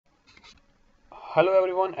Hello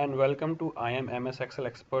everyone and welcome to I am MS Excel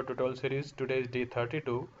Expert tutorial series. Today is day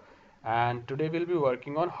 32 and today we'll be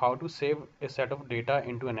working on how to save a set of data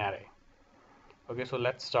into an array. Okay, so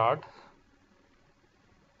let's start.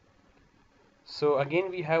 So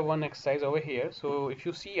again we have one exercise over here. So if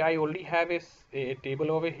you see, I already have a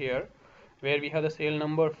table over here where we have the serial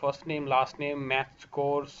number, first name, last name, math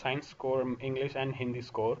score, science score, English and Hindi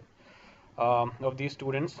score of these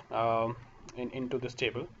students into this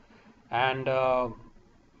table. And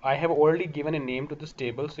I have already given a name to this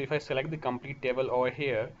table, so if I select the complete table over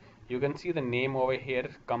here, you can see the name over here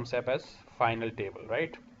comes up as final table,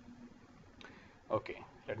 right? Okay,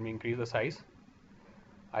 let me increase the size.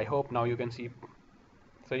 I hope now you can see.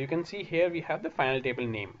 So you can see here we have the final table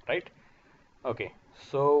name, right? Okay,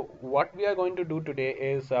 so what we are going to do today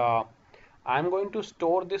is I'm going to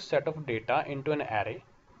store this set of data into an array,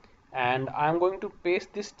 and I'm going to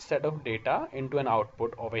paste this set of data into an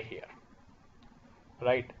output over here,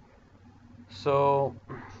 right? So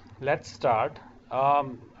let's start.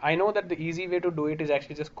 I know that the easy way to do it is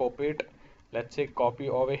actually just copy it. Let's say copy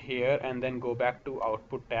over here and then go back to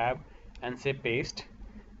output tab and say paste.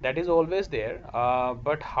 That is always there,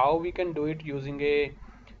 but how we can do it using a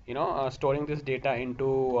storing this data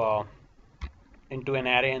into an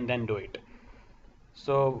array and then do it.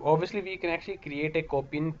 So obviously we can actually create a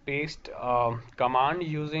copy and paste command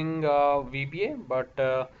using VBA, but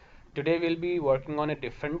today we'll be working on a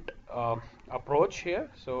different approach here,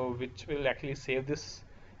 so which will actually save this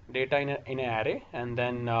data in an array and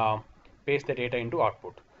then paste the data into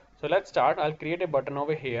output. So let's start. I'll create a button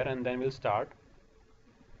over here and then we'll start.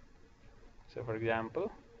 So for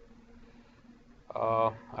example,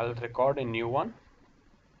 I'll record a new one.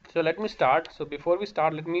 So let me start. So before we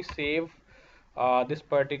start, let me save this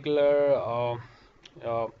particular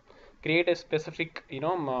create a specific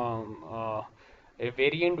a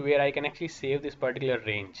variant where I can actually save this particular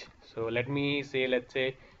range. So let me say, let's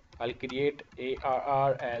say I'll create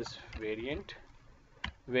ARR as variant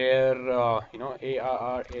where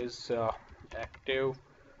ARR is active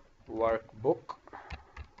workbook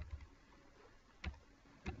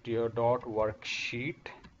dot worksheet,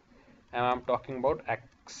 and I'm talking about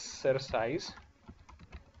exercise,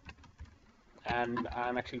 and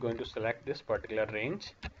I'm actually going to select this particular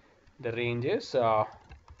range. The range is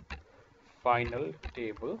final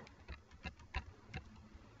table,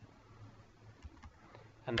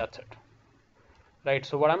 and that's it, right?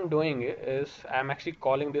 So what I'm doing is I'm actually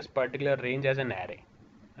calling this particular range as an array,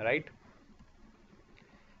 right?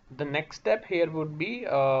 The next step here would be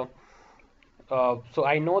so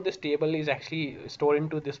I know this table is actually stored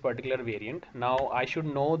into this particular variant. Now I should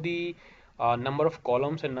know the number of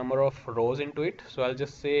columns and number of rows into it. So I'll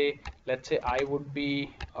just say, let's say I would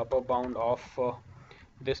be upper bound of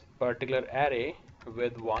this particular array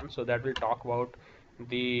with 1, so that will talk about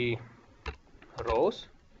the rows,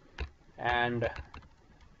 and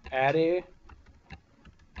array,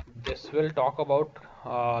 this will talk about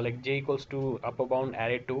like j equals to upper bound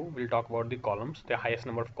array 2 will talk about the columns, the highest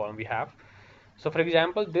number of column we have. So for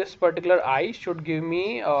example, this particular I should give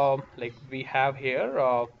me like we have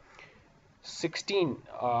here 16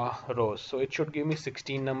 rows, so it should give me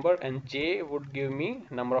 16 number, and j would give me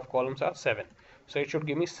number of columns are 7, so it should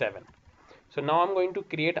give me 7. So now I'm going to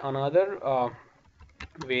create another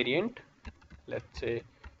variant, let's say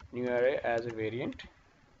new array as a variant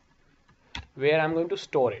where I'm going to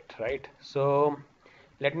store it, right? So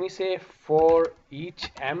let me say for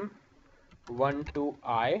each m1 to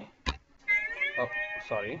I, oh,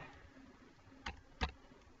 sorry,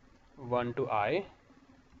 1 to I,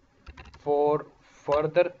 for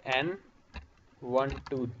further n 1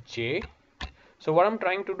 to j. So what I'm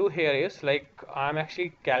trying to do here is, like, I'm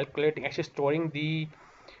actually calculating, actually storing the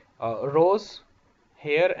rows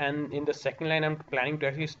here, and in the second line I'm planning to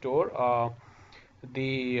actually store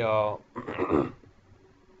the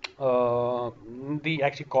the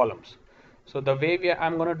actually columns. So the way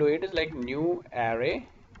I'm going to do it is like new array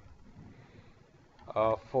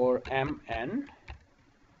for mn,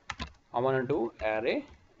 I want to do array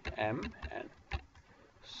mn.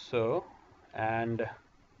 So, and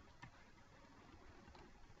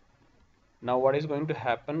now what is going to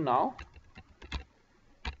happen now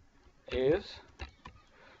is,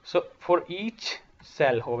 so for each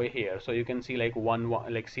cell over here, so you can see like one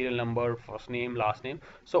like serial number, first name, last name.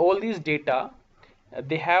 So all these data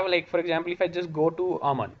they have, like for example, if I just go to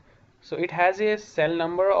Aman, so it has a cell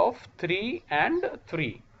number of 3 and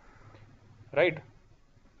 3, right?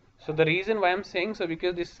 So the reason why I'm saying so,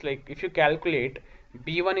 because this, like, if you calculate,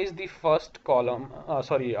 B1 is the first column,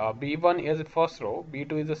 B1 is the first row,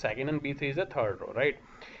 B2 is the second, and B3 is the third row, right?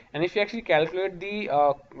 And if you actually calculate the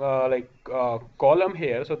column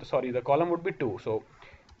here, so the column would be 2. So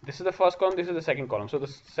this is the first column, this is the second column. So the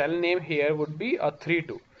cell name here would be a 3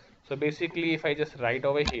 2. So basically, if I just write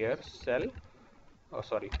over here cell, oh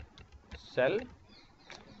sorry, cell,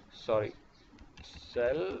 sorry,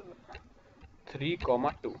 cell 3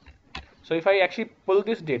 comma 2. So if I actually pull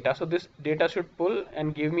this data, so this data should pull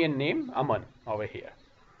and give me a name Aman over here,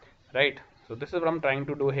 right? So this is what I'm trying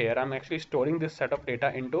to do here. I'm actually storing this set of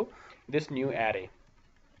data into this new array.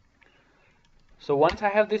 So once I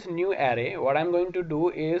have this new array, what I'm going to do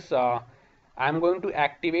is I'm going to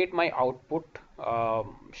activate my output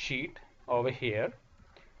sheet over here,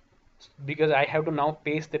 because I have to now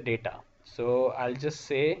paste the data. So I'll just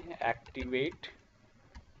say activate.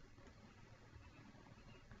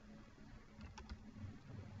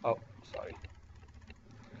 Oh, sorry.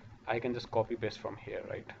 I can just copy paste from here,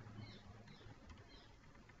 right?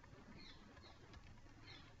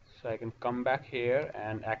 So I can come back here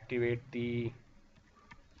and activate the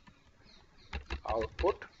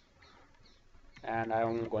output, and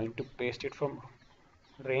I'm going to paste it from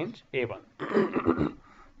range A1.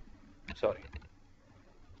 Sorry,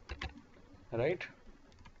 right?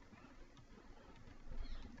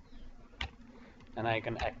 And I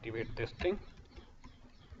can activate this thing.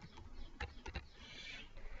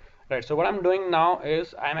 Right, so what I'm doing now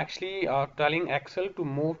is I'm actually telling Excel to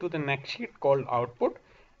move to the next sheet called output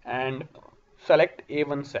and select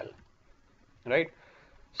A1 cell, right?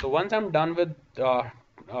 So once I'm done with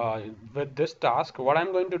this task, what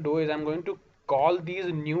I'm going to do is I'm going to call these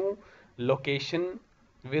new location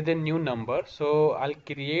with a new number. So I'll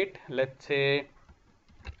create, let's say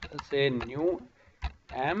new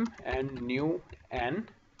m and new n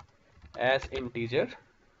as integer.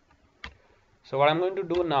 So what I'm going to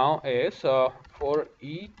do now is for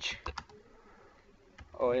each,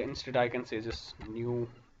 or instead I can say just new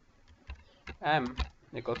m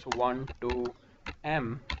equals 1 to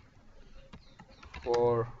m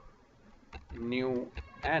for new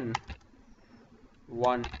n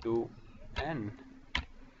 1 to n.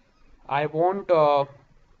 I want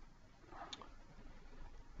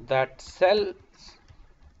that cells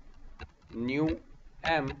new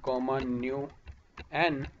m comma new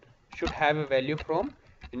n should have a value from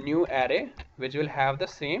new array, which will have the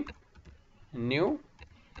same new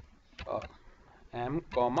m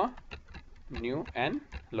comma new n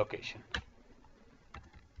location,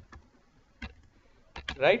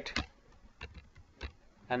 right?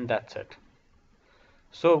 And that's it.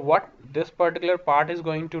 So what this particular part is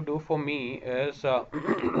going to do for me is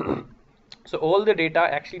so all the data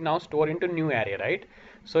actually now store into new array, right?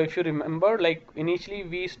 So if you remember, like initially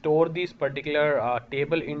we store this particular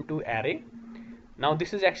table into array. Now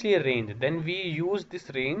this is actually a range. Then we use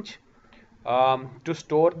this range to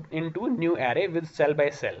store into new array with cell by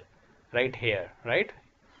cell right here, right?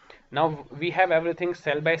 Now we have everything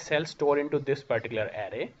cell by cell stored into this particular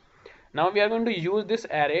array. Now we are going to use this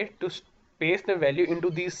array to paste the value into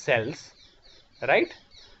these cells, right?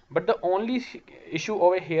 But the only issue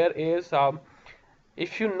over here is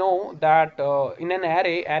if you know that in an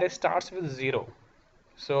array starts with 0.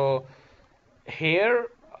 So here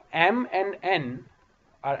m and n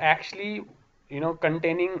are actually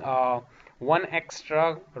containing one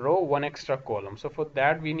extra row, one extra column. So for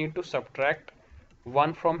that we need to subtract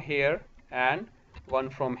one from here and one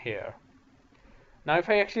from here. Now if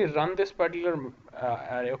I actually run this particular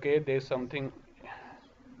array, okay, there's something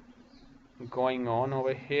going on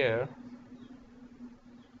over here.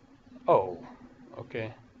 Oh,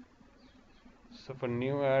 okay. So for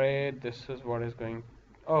new array, this is what is going.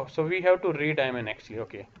 Oh, so we have to redim actually.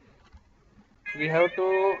 Okay, we have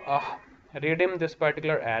to redim this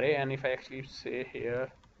particular array, and if I actually say here,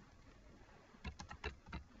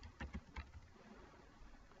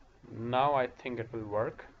 now I think it will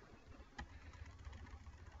work.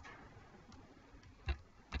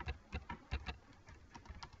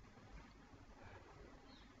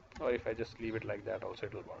 Or if I just leave it like that, also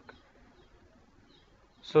it will work.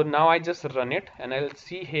 So now I just run it, and I'll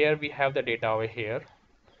see here we have the data over here.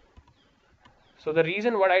 So the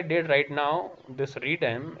reason what I did right now, this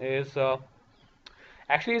redim, is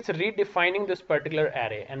actually it's redefining this particular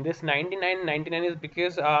array, and this 99 99 is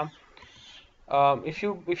because if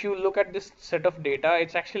you look at this set of data,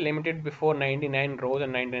 it's actually limited before 99 rows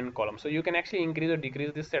and 99 columns. So you can actually increase or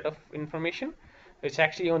decrease this set of information. It's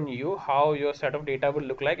actually on you how your set of data will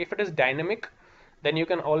look like. If it is dynamic, then you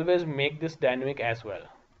can always make this dynamic as well,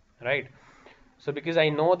 right? So because I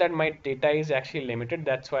know that my data is actually limited,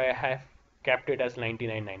 that's why I have kept it as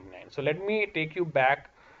 99 99. So let me take you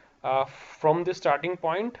back from the starting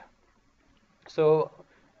point. So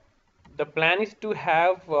the plan is to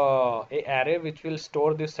have a array which will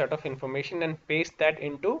store this set of information and paste that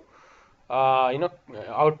into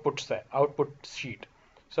output sheet.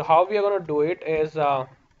 So how we are going to do it is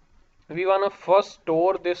we want to first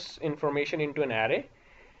store this information into an array,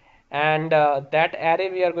 and that array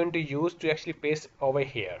we are going to use to actually paste over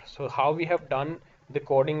here. So how we have done the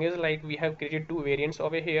coding is like we have created two variants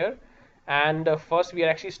over here, and first we are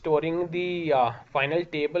actually storing the final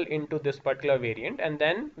table into this particular variant, and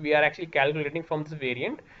then we are actually calculating from this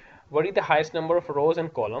variant what is the highest number of rows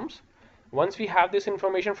and columns. Once we have this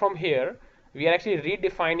information from here, we are actually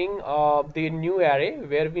redefining the new array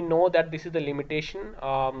where we know that this is the limitation,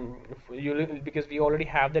 because we already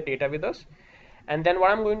have the data with us. And then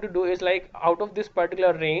what I'm going to do is, like, out of this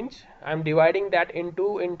particular range, I'm dividing that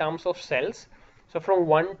into in terms of cells. So from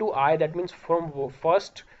 1 to I, that means from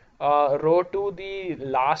first row to the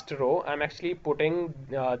last row, I'm actually putting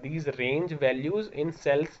these range values in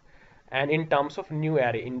cells and in terms of new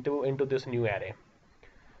array into this new array.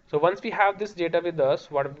 So once we have this data with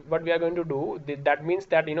us, what we are going to do, that means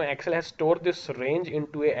that Excel has stored this range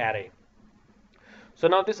into a array. So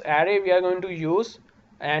now this array we are going to use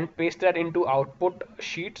and paste that into output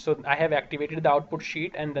sheet. So I have activated the output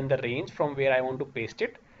sheet and then the range from where I want to paste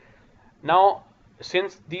it. Now,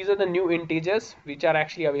 since these are the new integers which are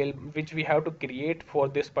actually available, which we have to create for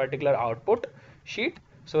this particular output sheet,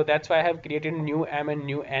 so that's why I have created new m and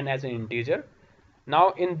new n as an integer.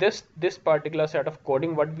 Now in this particular set of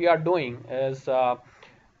coding, what we are doing is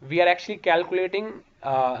we are actually calculating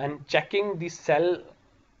and checking the cell,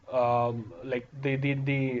 like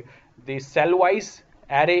the cell wise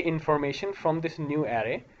array information from this new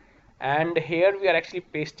array, and here we are actually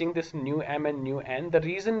pasting this new m and new n. The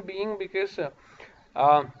reason being because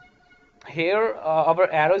uh, here our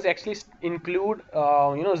arrows actually include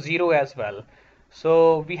 0 as well.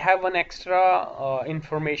 So we have one extra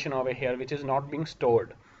information over here which is not being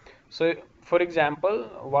stored. So for example,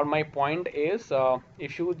 what my point is,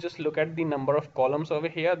 if you just look at the number of columns over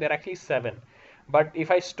here, they're actually 7. But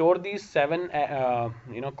if I store these 7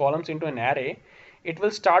 columns into an array, it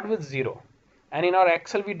will start with 0. And in our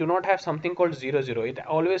Excel, we do not have something called 0, 0. It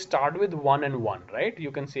always start with 1 and 1, right?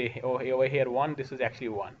 You can say, oh, over here 1, this is actually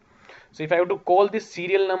 1. So if I have to call this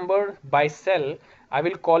serial number by cell, I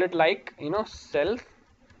will call it like, cell,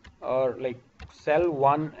 or like cell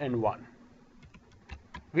 1 and 1.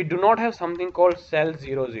 We do not have something called cell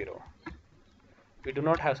 0, 0. We do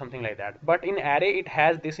not have something like that. But in array, it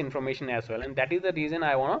has this information as well. And that is the reason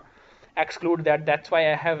I want to exclude that. That's why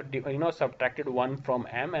I have, subtracted 1 from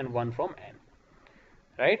m and 1 from n.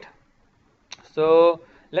 Right? So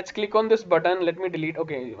let's click on this button. Let me delete.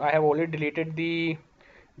 Okay, I have already deleted the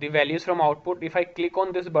values from output. If I click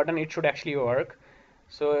on this button, it should actually work.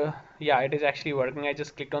 So yeah, it is actually working. I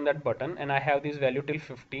just clicked on that button and I have this value till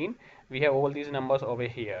 15. We have all these numbers over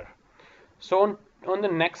here. So on the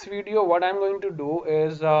next video, what I'm going to do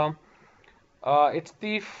is it's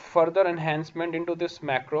the further enhancement into this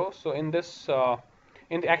macro. So in this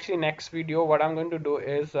in the actually next video, what I'm going to do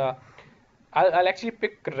is I'll actually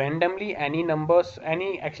pick randomly any numbers,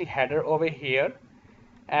 any actually header over here,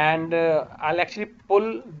 and I'll actually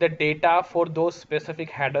pull the data for those specific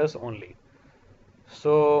headers only.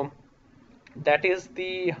 So that is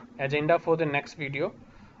the agenda for the next video.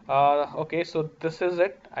 Okay, so this is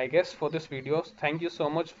it, I guess, for this video. Thank you so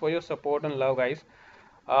much for your support and love, guys.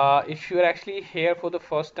 If you're actually here for the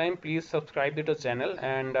first time, please subscribe to the channel,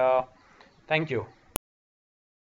 and thank you.